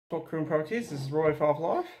Talk Crew and Privateers. This is Roy Five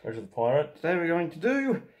Life. Richard the Pirate. Today we're going to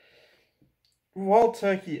do wild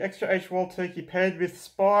turkey, extra H wild turkey paired with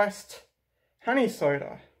spiced honey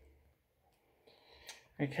soda.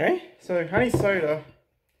 Okay, so honey soda.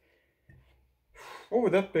 What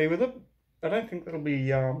would that be with it? I don't think that'll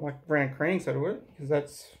be like brown cream soda, would it?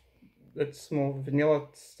 Because that's more vanilla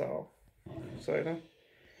style soda.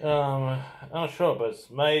 I'm not sure, but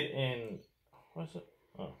it's made in, what is it?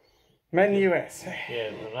 Oh. Made in the US.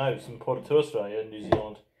 Yeah, I know, it's imported to Australia and New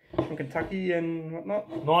Zealand. From Kentucky and whatnot.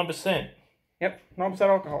 9%. Yep, 9%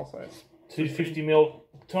 alcohol, so it's 250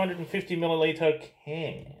 milliliter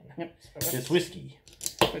can. Yep. So It's whiskey.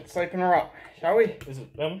 let's open her up, shall we?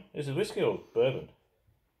 Is it whiskey or bourbon?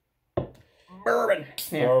 Bourbon.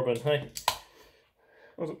 Yeah. Bourbon, hey.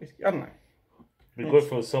 Was it whiskey? I don't know. Be good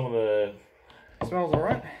for some of the Smells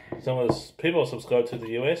alright. people subscribe to the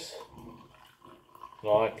US.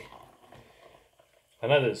 Like, I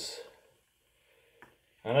know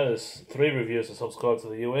there's 3 reviewers that subscribe to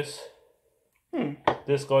the US.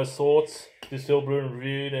 This guy's thoughts, Distilled, Brewed and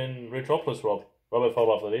Reviewed, and Retropolis Robert Five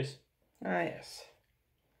Life, that is. Ah, yes.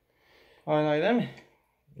 I know them.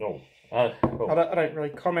 No. I don't really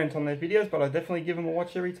comment on their videos, but I definitely give them a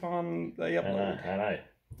watch every time they upload. I know.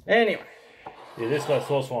 Anyway. Yeah, this guy's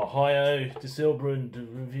thoughts from Ohio, Distilled, Brewed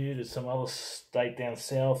and Reviewed at some other state down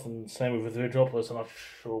south, and same with Retropolis. I'm not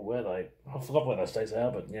sure where I forgot where those states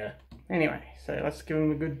are, but yeah. Anyway, so let's give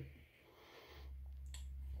them a good...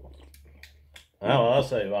 Oh, I'll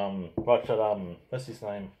say, what's his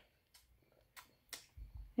name?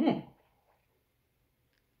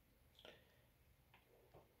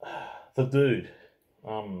 The dude.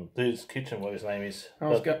 Dude's Kitchen, what his name is.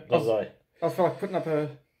 I feel like putting up a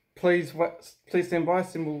please stand by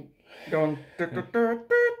symbol going... This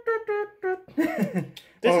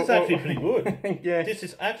is actually pretty good. Yeah. This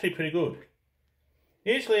is actually pretty good.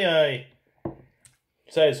 Usually I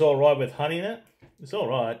say it's alright with honey in it. It's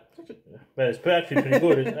alright. But it's actually pretty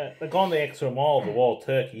good. They've gone the extra mile of the wild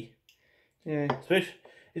turkey. Yeah. Especially,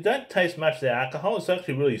 you don't taste much of the alcohol. It's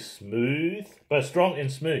actually really smooth, but strong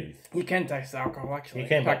and smooth. You can taste the alcohol, actually. You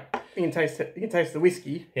can, you can taste it. You can taste the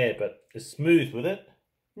whiskey. Yeah, but it's smooth with it.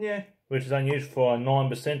 Yeah. Which is unusual for a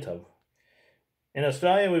 9% of. In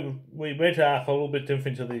Australia, we measure alcohol a little bit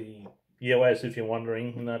different to the US, if you're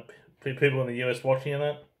wondering. You know, people in the US watching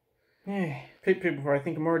that. Yeah. People probably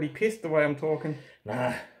think I'm already pissed the way I'm talking.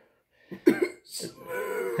 Nah.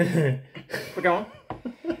 We're going.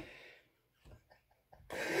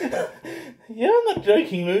 You're in a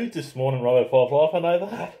joking mood this morning, Robert Five Life, I know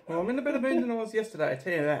that. Well, I'm in a better mood than I was yesterday, I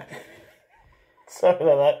tell you that. Sorry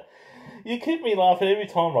about that. You keep me laughing every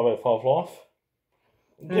time, Robert Five Life.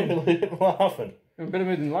 You keep me laughing. I'm in a better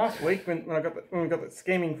mood than last week when we got that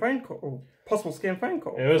scamming phone call, or possible scam phone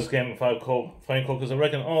call. It was a scam phone call because I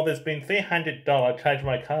reckon, there's been $300 change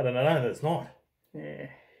my card, and I know that's not. Yeah,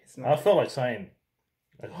 it's not. I felt like saying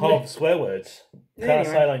a whole lot of swear words. Can't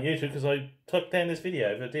say it on YouTube because I took down this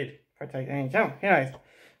video if I did. I take any chance. Anyways,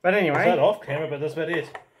 but anyway. It's not off camera, but that's about it.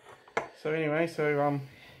 So anyway,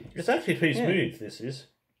 it's actually pretty smooth. This is.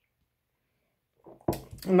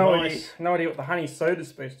 No idea what the honey soda's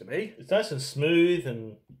supposed to be. It's nice and smooth,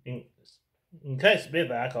 and in case a bit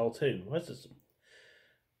of alcohol too. What's this?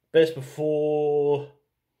 Best before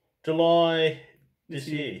July this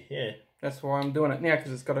year. Yeah. That's why I'm doing it now,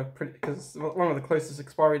 because it's got because one of the closest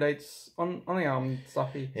expiry dates on the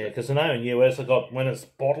stuff here. Yeah, because I know in US I got when it's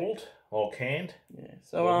bottled or canned. Yeah.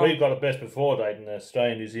 So we've got a best before date in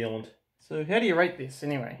Australia and New Zealand. So how do you rate this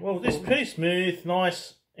anyway? Well, this is pretty smooth,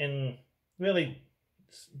 nice, and really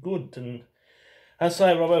good. And I'd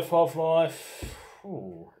say Robert Five Life,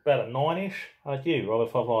 about a 9-ish. Like you,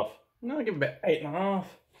 Robert Five Life. No, I give it about 8.5.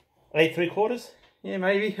 8 3/4. Yeah,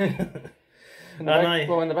 maybe. In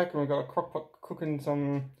the back room, we've got a crock pot cooking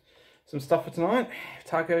some stuff for tonight.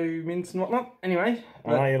 Taco mince and whatnot. Anyway. I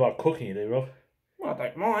know you like cooking, you do, Rob. Well, I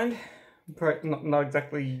don't mind. Not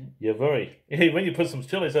exactly... You're very... When you put some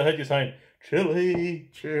chilies, I heard you saying, chili.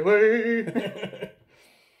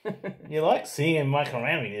 You like seeing and mucking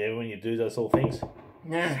around with you when you do those sort of things.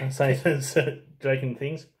 Yeah. Joking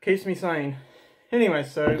things. Keeps me sane. Anyway,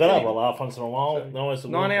 so... You've got to have a laugh once in a while. So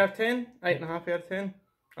 9 out of 10? 8.5 out of 10?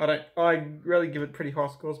 I really give it pretty high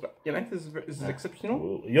scores, but you know, this is exceptional.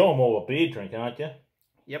 Well, you're more of a beer drinker, aren't you?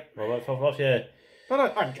 Yep. Well, yeah. But I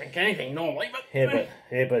don't drink anything normally, but...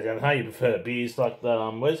 but I know you prefer beers like the,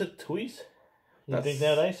 what is it, Twiz? You drink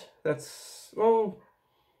nowadays? That's, well,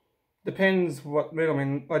 depends what mood I'm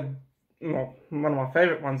in. One of my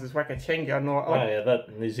favourite ones is Wakachenga.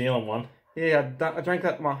 That New Zealand one. Yeah, I drank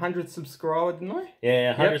that my 100th subscriber, didn't I?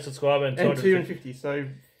 Yeah, 100 subscriber and 250. 250, so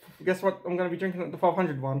guess what? I'm going to be drinking at the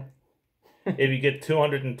 500 one. If you get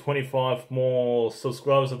 225 more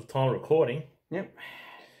subscribers at the time of recording. Yep.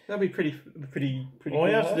 That'd be pretty All cool,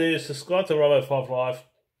 you have to do is subscribe to Robo5 Life.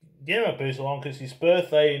 Give him a boost along because his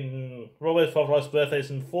birthday, Robo5 Life's birthday is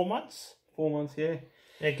in 4 months. 4 months, yeah.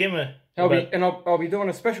 Yeah, give him a... I'll be doing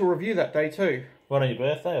a special review that day too. What, on your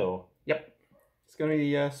birthday or? Yep. It's going to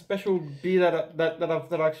be a special beer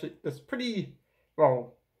that's pretty,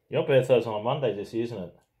 well... Your birthday's on a Monday this year, isn't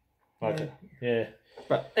it? Okay. Yeah.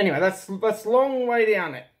 But anyway, that's a long way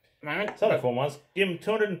down at the moment. It's only 4 months. Give him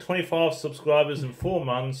 225 subscribers in 4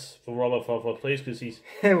 months for Robo5 Life, please, because he's...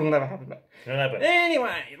 It will never happen. It'll happen.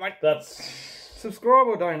 Anyway, like... That's... Subscribe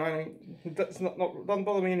or don't, that's not doesn't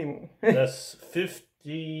bother me anymore. That's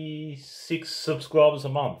 56 subscribers a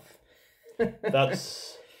month.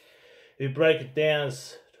 That's... If you break it down,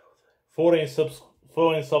 it's 14 subs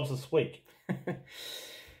this week.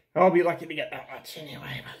 I'll be lucky to get that much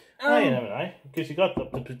anyway. But, you never know, because you got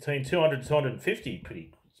up to between 200 and 250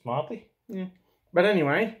 pretty smartly. Yeah. But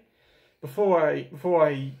anyway, before I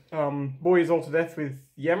bore you all to death with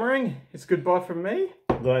yammering, it's goodbye from me.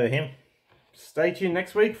 Goodbye to him. Stay tuned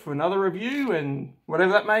next week for another review and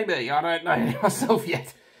whatever that may be. I don't know myself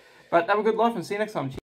yet. But have a good life and see you next time.